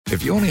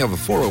If you only have a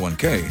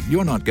 401k,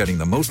 you're not getting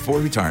the most for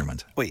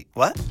retirement. Wait,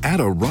 what? Add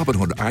a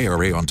Robinhood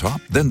IRA on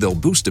top, then they'll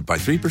boost it by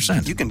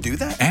 3%. You can do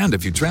that? And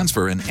if you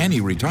transfer in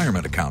any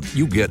retirement account,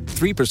 you get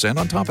 3%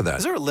 on top of that.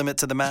 Is there a limit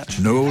to the match?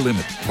 No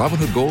limit.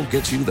 Robinhood Gold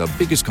gets you the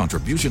biggest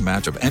contribution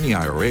match of any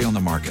IRA on the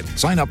market.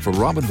 Sign up for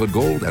Robinhood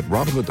Gold at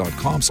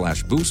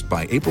Robinhood.com/boost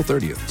by April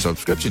 30th.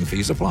 Subscription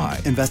fees apply.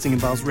 Investing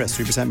involves risk.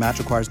 3% match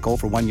requires gold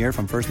for 1 year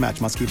from first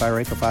match. Must keep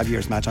IRA for 5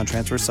 years. Match on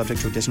transfers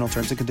subject to additional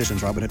terms and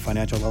conditions. Robinhood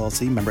Financial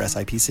LLC, member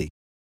SIPC.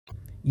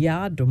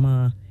 Ya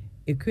Doma,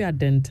 Equia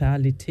Denta,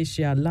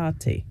 Letitia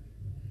Latte,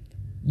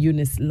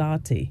 Eunice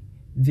Latte,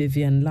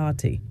 Vivian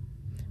Latte,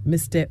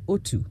 Mr.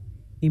 Otu,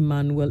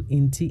 Emmanuel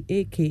Inti,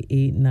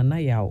 a.k.a.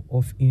 Nanayao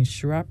of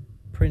Inshra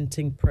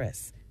Printing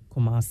Press,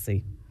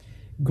 Kumasi.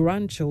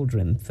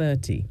 Grandchildren,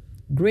 30.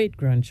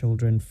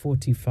 Great-grandchildren,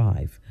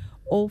 45.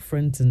 All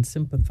friends and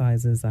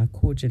sympathizers are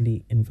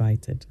cordially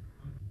invited.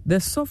 The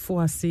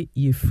Sofuase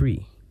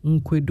Yefri,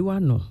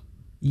 Nkweduano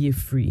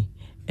Yefri,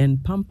 and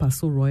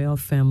Pampaso royal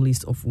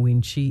families of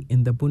Winchi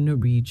in the Bono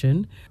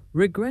region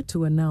regret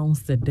to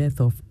announce the death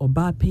of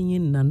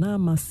Obapinyin Nana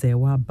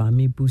Masewa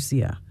Bami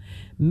Busia,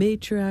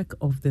 matriarch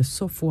of the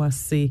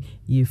Sofuase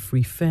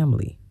Yefri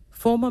family,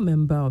 former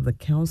member of the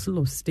Council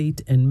of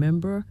State and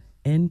member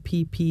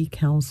NPP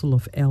Council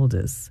of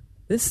Elders.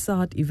 This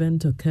sad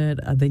event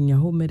occurred at the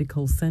Nyaho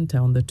Medical Center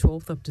on the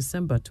 12th of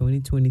December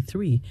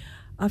 2023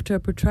 after a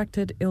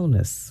protracted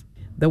illness.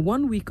 The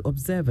 1-week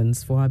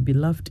observance for our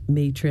beloved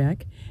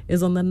matriarch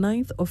is on the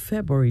 9th of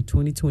February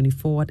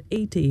 2024 at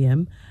 8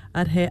 a.m.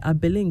 at her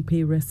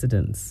Abelingpe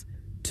residence,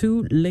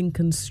 2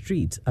 Lincoln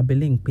Street,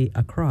 Abelingpe,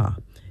 Accra.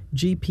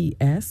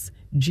 GPS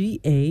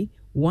GA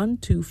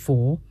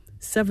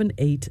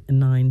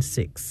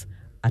 1247896.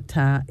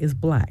 Attire is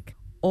black.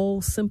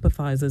 All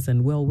sympathizers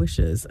and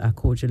well-wishers are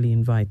cordially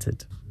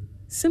invited.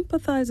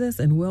 Sympathizers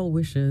and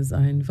well-wishers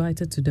are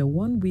invited to the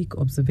 1-week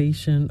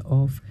observation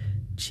of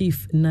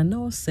Chief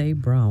Nanaose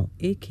Brown,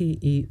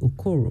 a.k.a.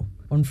 Okoro,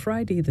 on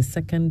Friday, the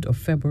 2nd of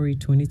February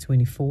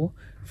 2024,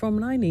 from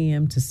 9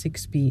 a.m. to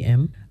 6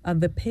 p.m. at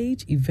the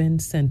Page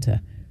Event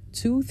Center,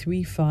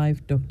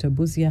 235 Dr.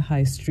 Buzia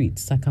High Street,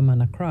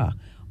 Sakaman, Accra,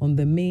 on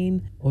the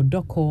main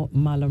Odoko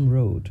Malam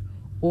Road.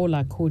 All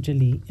are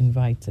cordially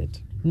invited.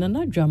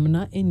 Nana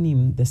Dramana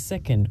Enim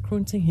II,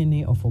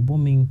 Krontinghene of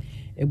Oboming,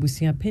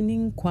 Ebusia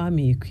Penning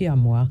Kwame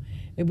Equiamwa,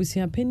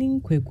 Ebusia Penning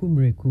Kweku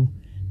Mreku,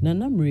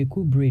 Nana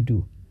Mreku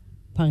Bredu,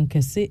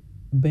 Pankese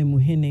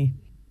Bemuhene,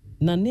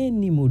 Nane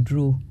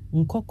Nimodro,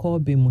 Nkoko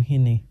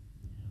Bemuhene,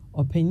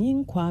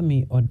 Openyin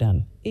Kwame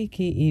Odan,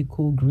 a.k.a.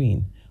 Cool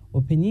Green,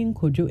 Openyin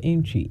Kojo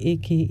Entry,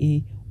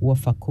 a.k.a.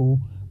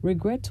 Wafako,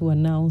 regret to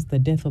announce the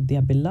death of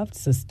their beloved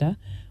sister,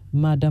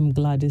 Madam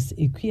Gladys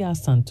Equia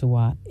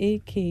Santoa,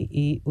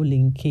 a.k.a.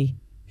 Olinke.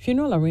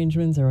 Funeral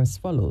arrangements are as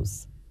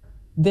follows.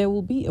 There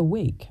will be a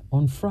wake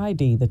on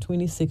Friday, the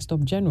 26th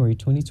of January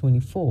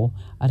 2024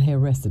 at her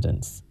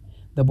residence.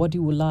 The body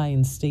will lie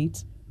in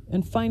state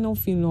and final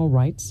funeral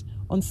rites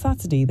on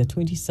Saturday, the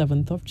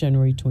 27th of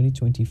January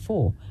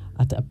 2024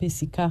 at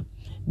Apesika,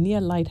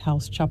 near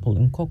Lighthouse Chapel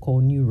in Koko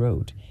New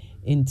Road.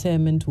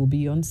 Interment will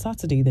be on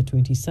Saturday, the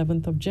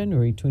 27th of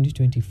January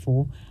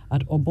 2024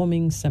 at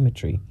Oboming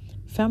Cemetery.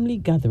 Family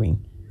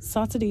gathering,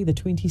 Saturday, the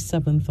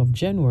 27th of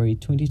January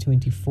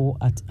 2024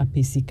 at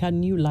Apesika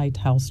New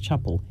Lighthouse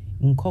Chapel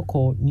in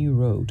Koko New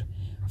Road.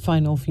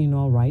 Final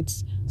funeral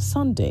rites,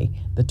 Sunday,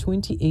 the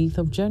 28th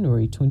of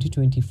January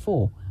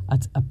 2024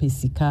 at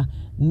Apesika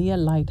near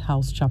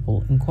Lighthouse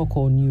Chapel in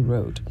Koko New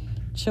Road.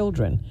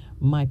 Children,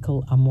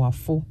 Michael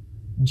Amuafo,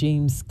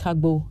 James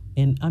Kagbo,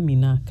 and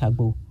Amina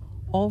Kagbo.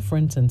 All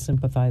friends and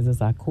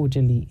sympathizers are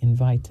cordially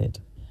invited.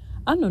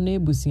 Anone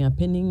Busia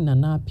Penning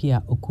Nana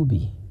Pia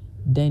Okubi,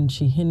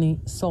 Denchihene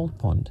Salt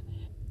Pond,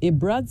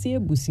 Ebrazie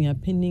Busia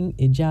Penning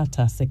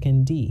Ejata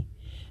 2nd D,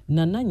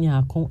 Nana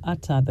Nyakon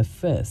Ata the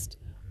 1st,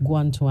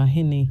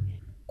 Guantuahene,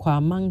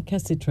 Kwamang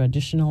Kesi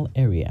Traditional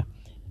Area,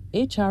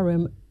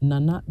 HRM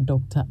Nana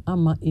Dr.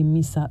 Ama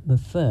Emisa the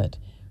 3rd,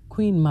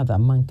 Queen Mother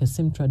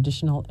Mankasim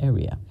Traditional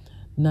Area,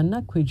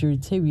 Nana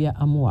Kwejiriteria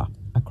Amua,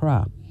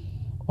 Accra,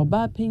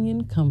 Oba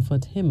Penyin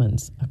Comfort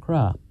Hemans,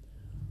 Accra,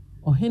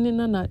 Ohene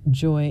Nana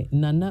Joy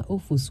Nana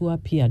Ofusua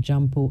Pia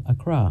Jampo,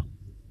 Accra,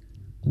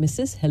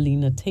 Mrs.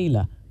 Helena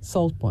Taylor,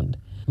 Salt Pond,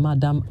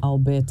 Madam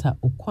Alberta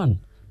Okwan,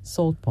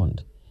 Salt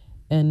Pond,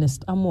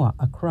 Ernest Amwa,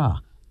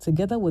 Accra,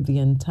 together with the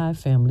entire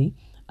family,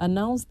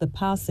 announced the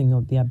passing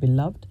of their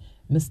beloved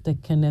Mr.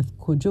 Kenneth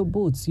Kojo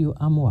Botsio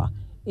Amwa,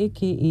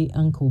 a.k.a.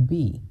 Uncle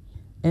B,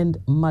 and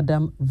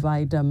Madam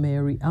Vida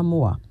Mary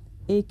Amwa,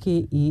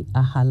 a.k.a.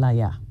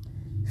 Ahalaya.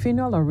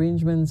 Funeral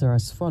arrangements are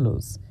as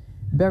follows.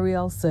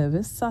 Burial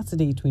service,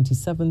 Saturday,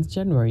 27th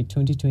January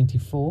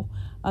 2024,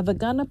 at the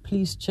Ghana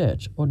Police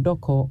Church,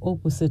 Odoko,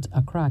 opposite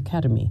Accra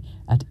Academy,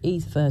 at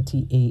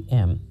 8:30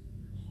 a.m.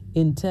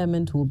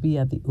 Interment will be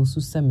at the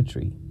Osu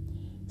Cemetery.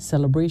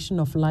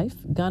 Celebration of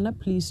Life, Ghana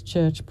Police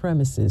Church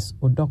premises,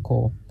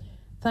 Odoko.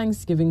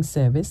 Thanksgiving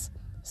service,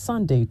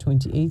 Sunday,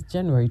 28th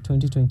January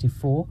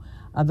 2024,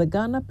 at the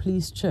Ghana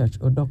Police Church,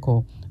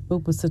 Odoko,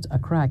 opposite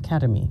Accra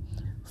Academy.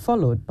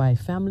 followed by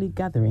family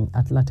gathering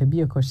at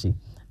Latebiokoshi,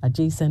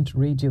 adjacent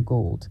Radio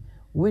Gold.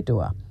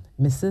 Widower,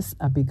 Mrs.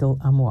 Abigail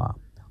Amoa.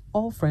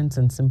 All friends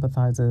and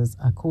sympathizers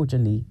are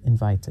cordially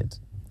invited.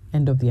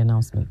 End of the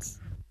announcements.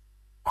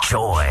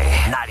 Joy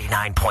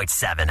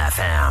 99.7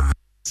 FM.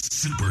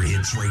 Super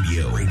Hits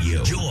Radio.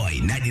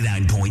 Joy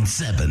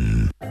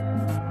 99.7.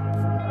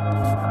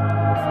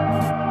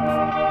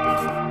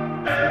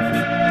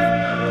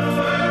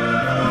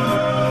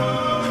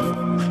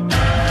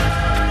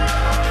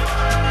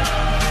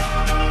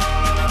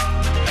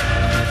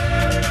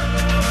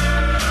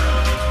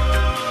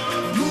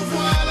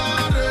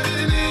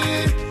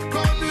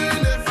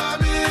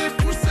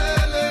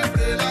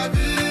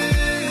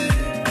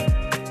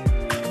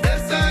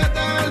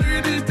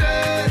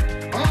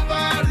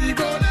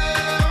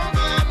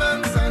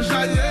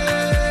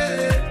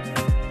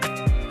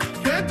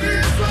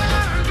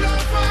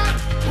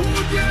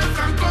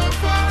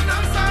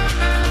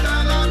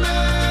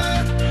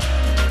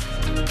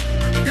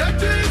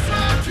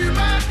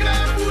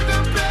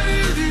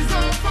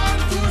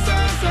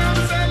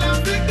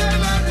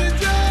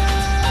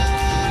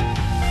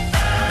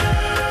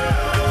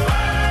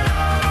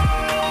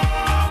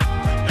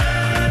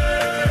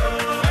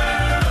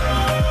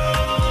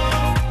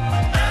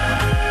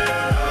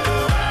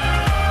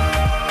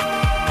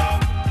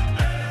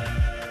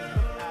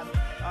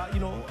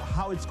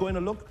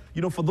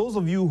 For those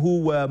of you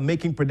who were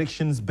making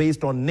predictions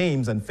based on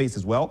names and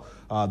faces,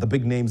 the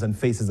big names and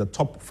faces, the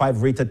top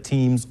 5 rated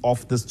teams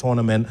of this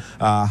tournament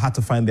had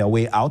to find their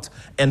way out.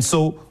 And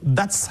so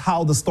that's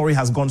how the story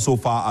has gone so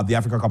far at the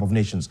Africa Cup of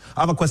Nations.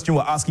 Other question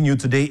we're asking you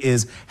today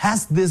is,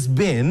 has this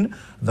been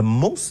the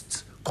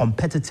most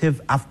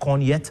competitive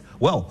AFCON yet?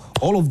 Well,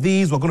 all of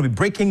these we're going to be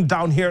breaking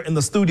down here in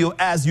the studio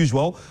as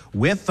usual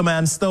with the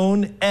man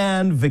Stone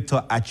and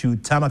Victor Achu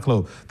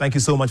Tamaklo. Thank you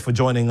so much for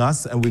joining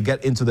us, and we'll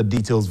get into the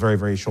details very,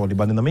 very shortly.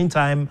 But in the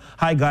meantime,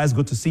 hi guys,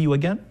 good to see you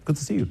again. Good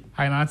to see you.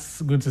 Hi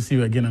Nats, good to see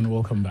you again and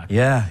welcome back.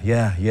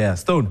 Yeah.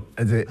 Stone.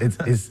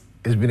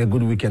 It's been a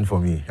good weekend for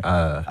me.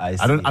 I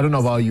don't know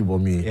about you, but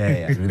me.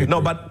 Yeah. Really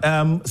no, but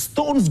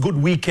Stone's good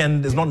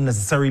weekend is not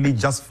necessarily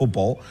just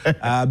football,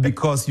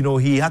 because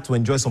he had to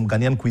enjoy some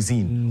Ghanaian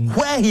cuisine.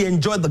 Where he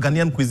enjoyed the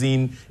Ghanaian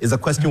cuisine is a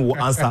question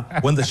we'll answer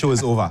when the show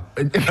is over.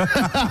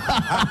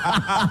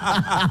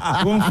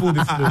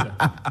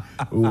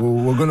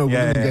 We're gonna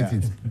get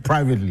it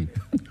privately.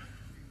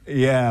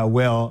 Yeah,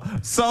 well,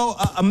 so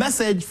a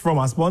message from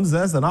our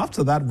sponsors, and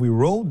after that we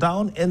roll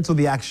down into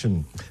the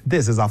action.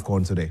 This is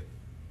AFCON Today.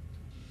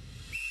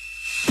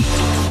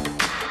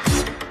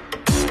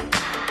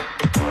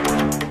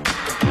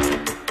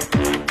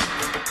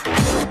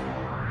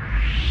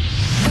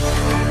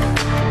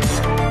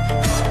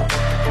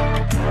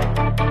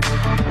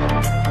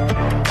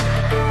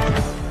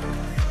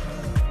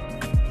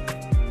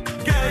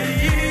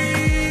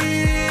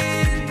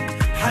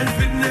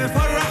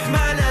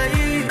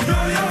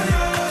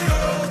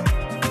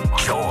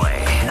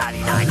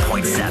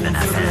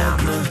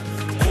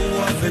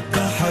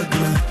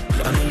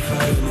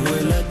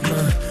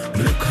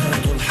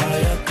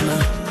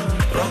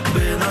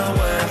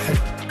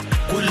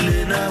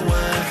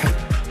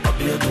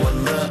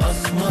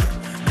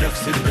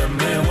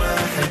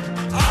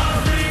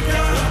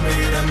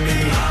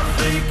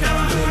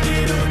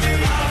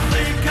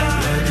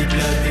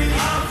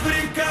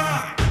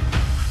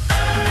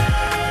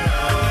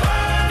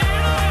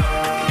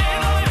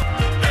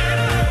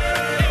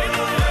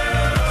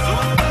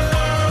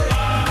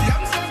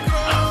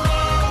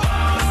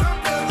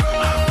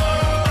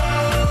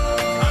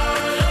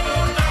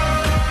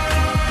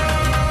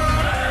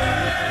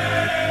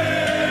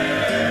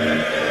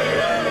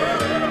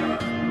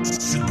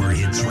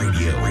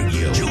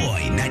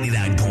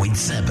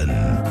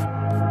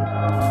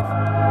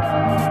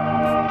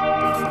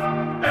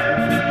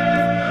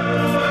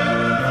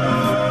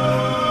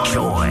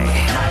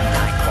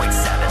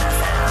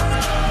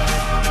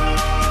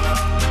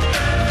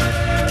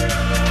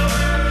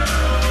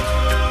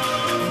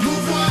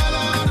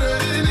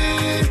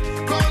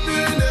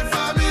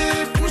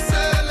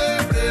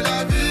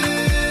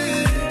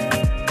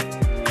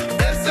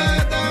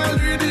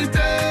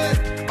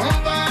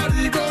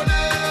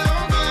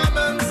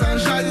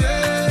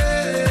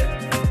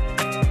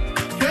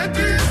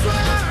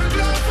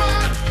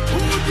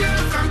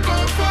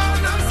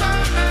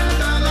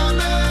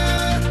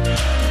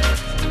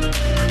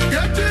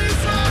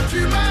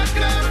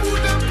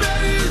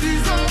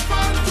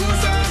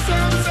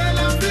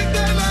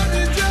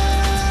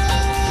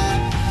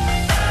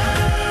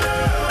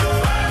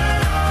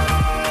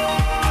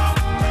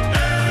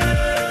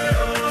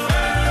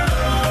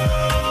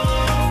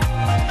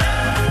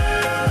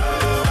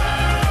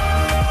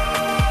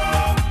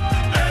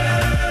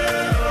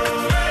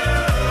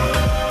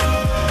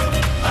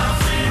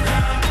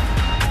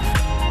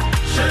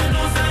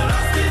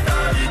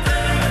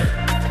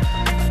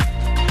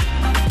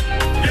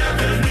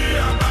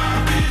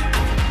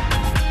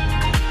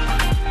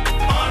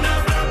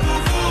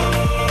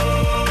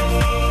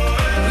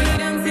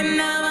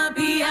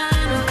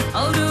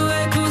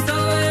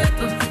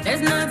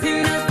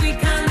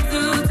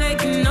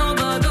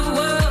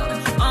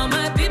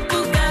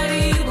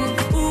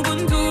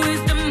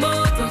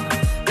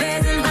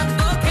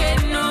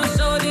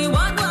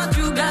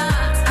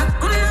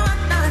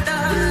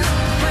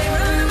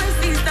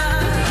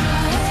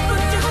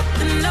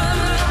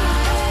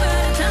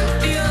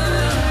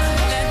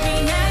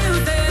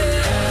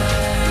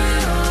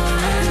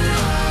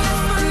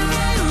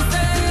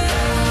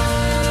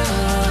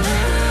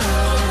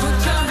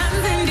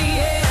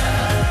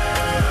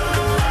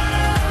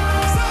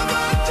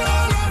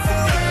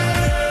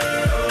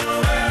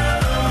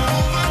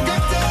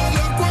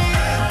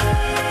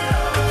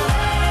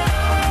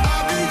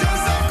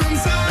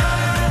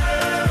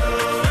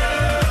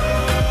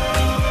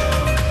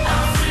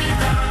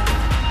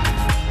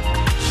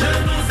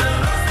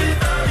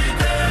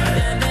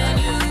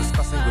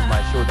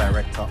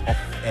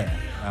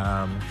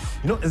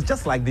 It's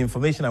just like the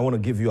information I want to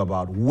give you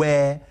about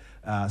where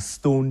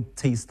Stone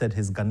tasted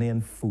his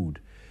Ghanaian food.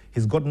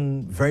 He's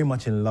gotten very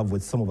much in love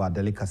with some of our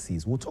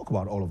delicacies. We'll talk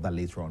about all of that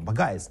later on. But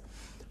guys,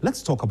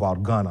 let's talk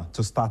about Ghana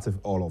to start it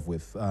all off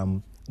with.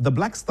 The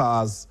Black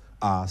Stars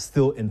are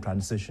still in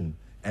transition,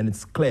 and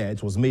it's clear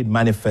it was made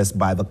manifest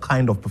by the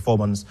kind of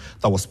performance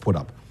that was put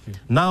up.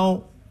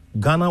 Now,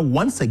 Ghana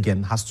once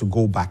again has to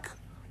go back,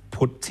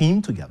 put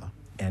team together,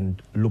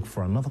 and look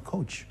for another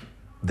coach.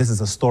 This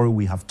is a story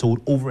we have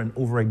told over and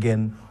over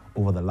again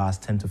over the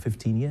last 10 to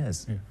 15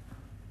 years. Yeah.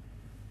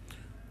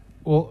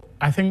 Well,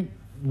 I think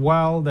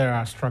while there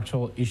are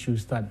structural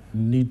issues that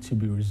need to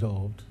be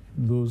resolved,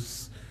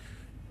 those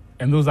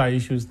are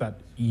issues that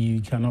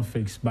you cannot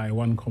fix by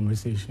one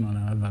conversation or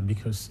another,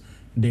 because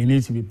they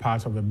need to be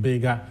part of a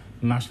bigger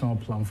national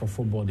plan for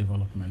football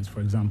development. For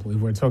example, if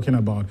we're talking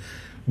about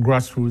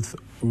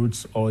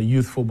grassroots or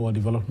youth football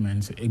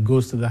development, it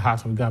goes to the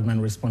heart of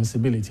government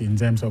responsibility in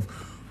terms of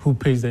who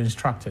pays the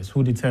instructors,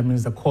 who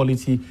determines the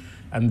quality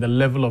and the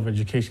level of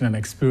education and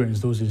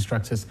experience those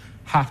instructors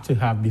have to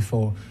have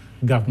before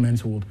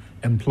government would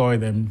employ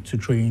them to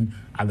train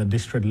at the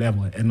district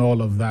level and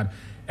all of that.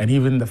 And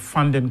even the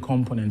funding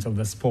component of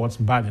the sports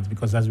budget,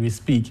 because as we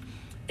speak,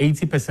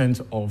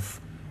 80%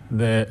 of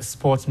the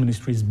sports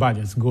ministry's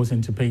budget goes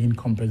into paying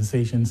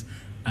compensations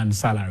and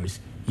salaries.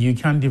 You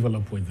can't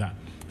develop with that.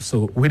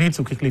 So we need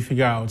to quickly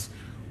figure out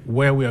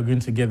where we are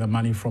going to get the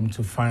money from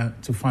to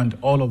fund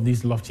all of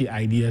these lofty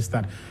ideas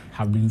that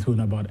have been thrown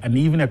about. And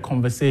even a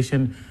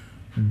conversation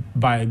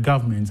by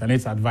government and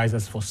its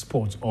advisors for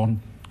sports on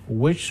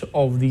which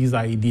of these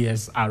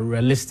ideas are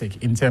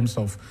realistic in terms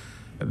of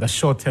the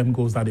short-term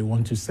goals that they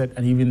want to set,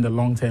 and even the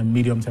long-term,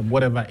 medium-term,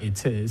 whatever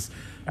it is,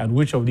 and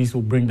which of these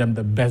will bring them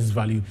the best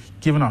value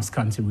given our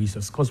scanty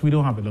resources, because we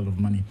don't have a lot of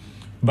money.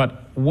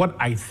 But what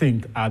I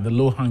think are the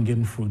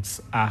low-hanging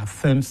fruits are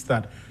things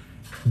that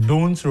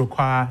don't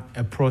require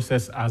a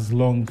process as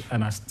long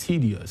and as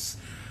tedious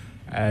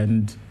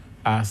and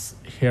as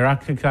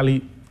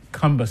hierarchically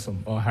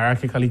cumbersome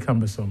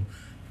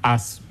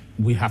as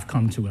we have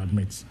come to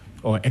admit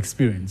or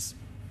experience.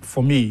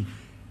 For me,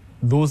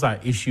 those are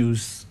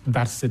issues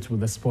that sit with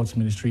the sports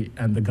ministry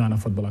and the Ghana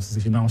Football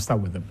Association. I'll start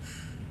with them.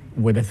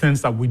 With the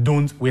things that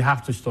we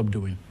have to stop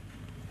doing.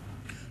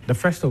 The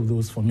first of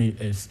those for me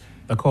is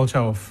the culture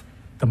of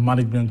the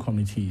management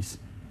committees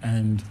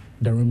and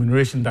the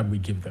remuneration that we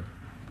give them.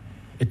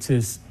 It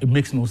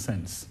makes no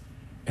sense.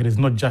 It is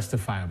not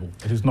justifiable.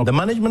 It is not. The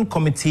management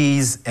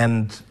committees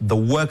and the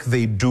work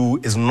they do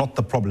is not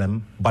the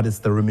problem, but it's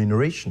the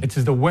remuneration. It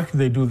is the work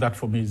they do that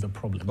for me is the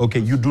problem. Okay,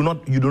 you do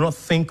not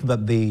think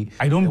that they.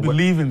 I don't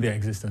believe in their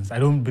existence. I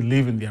don't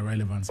believe in their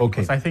relevance.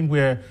 Okay. Because I think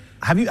we're.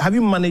 Have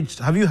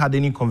you had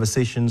any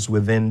conversations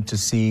within to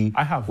see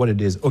I have. what it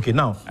is? Okay,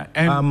 now,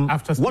 and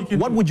after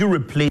what would you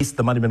replace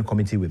the management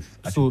committee with?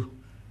 So,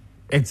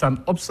 it's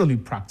an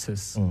obsolete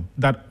practice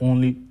that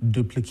only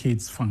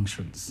duplicates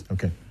functions.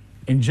 Okay.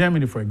 In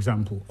Germany, for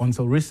example,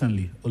 until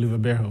recently, Oliver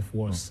Bierhoff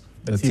was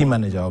the team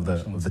manager of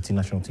the team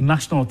national team.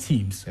 National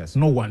teams, yes.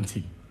 No one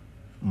team.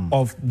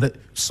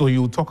 So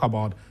you talk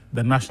about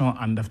the national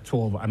under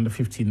 12, under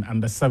 15,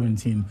 under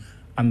 17,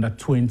 under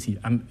 20,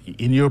 and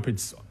in Europe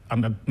it's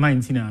under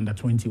 19 and under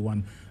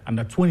 21,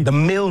 under 20. The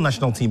male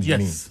national teams, yes,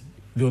 you mean?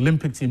 the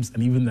Olympic teams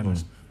and even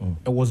the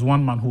it was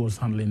one man who was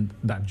handling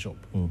that job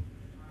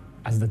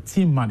as the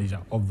team manager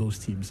of those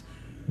teams.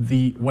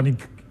 When it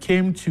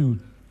came to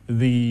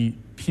the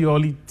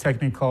purely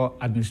technical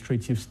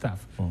administrative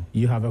staff,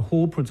 you have a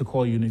whole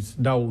protocol unit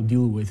that will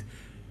deal with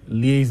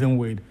liaison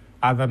with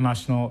other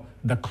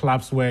the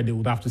clubs where they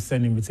would have to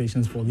send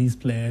invitations for these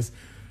players,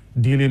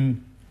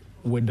 dealing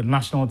with the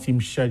national team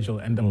schedule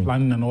and the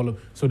planning and all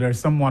of. So there's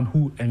someone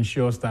who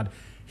ensures that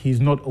he's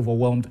not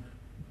overwhelmed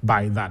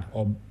by that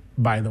or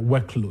by the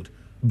workload.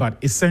 But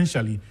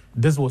essentially,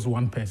 this was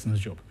one person's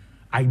job.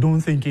 I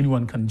don't think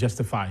anyone can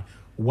justify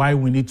why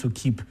we need to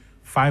keep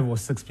 5 or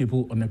 6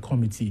 people on a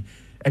committee.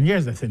 And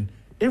here's the thing.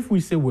 If we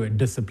say we're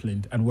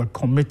disciplined and we're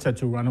committed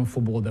to running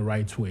football the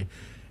right way,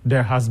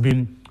 there has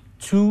been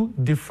 2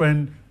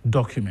 different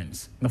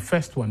documents. The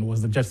first one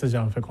was the Justice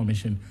General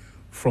Commission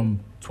from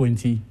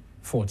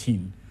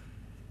 2014.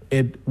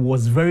 It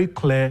was very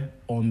clear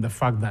on the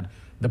fact that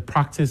the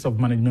practice of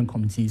management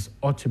committees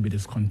ought to be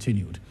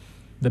discontinued.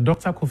 The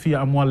Dr. Kofi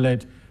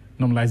Annan-led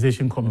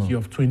Normalization Committee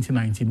of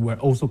 2019 were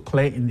also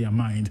clear in their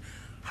mind,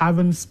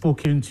 having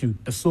spoken to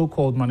the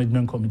so-called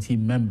management committee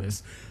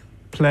members,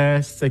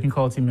 players,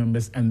 technical team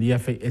members, and the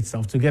FA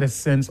itself to get a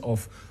sense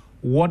of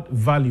what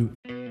value.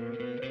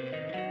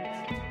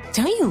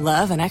 Don't you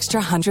love an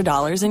extra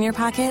 $100 in your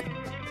pocket?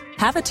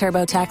 Have a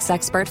TurboTax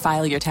expert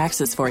file your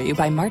taxes for you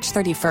by March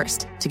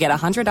 31st to get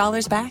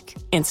 $100 back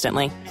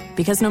instantly.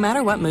 Because no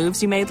matter what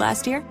moves you made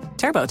last year,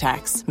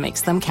 TurboTax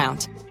makes them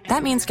count.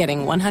 That means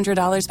getting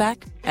 $100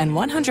 back and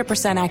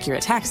 100%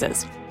 accurate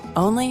taxes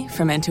only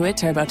from Intuit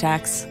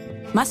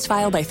TurboTax. Must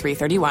file by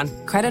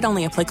 3/31. Credit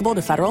only applicable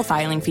to federal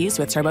filing fees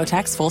with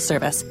TurboTax full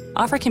service.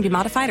 Offer can be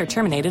modified or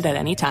terminated at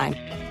any time.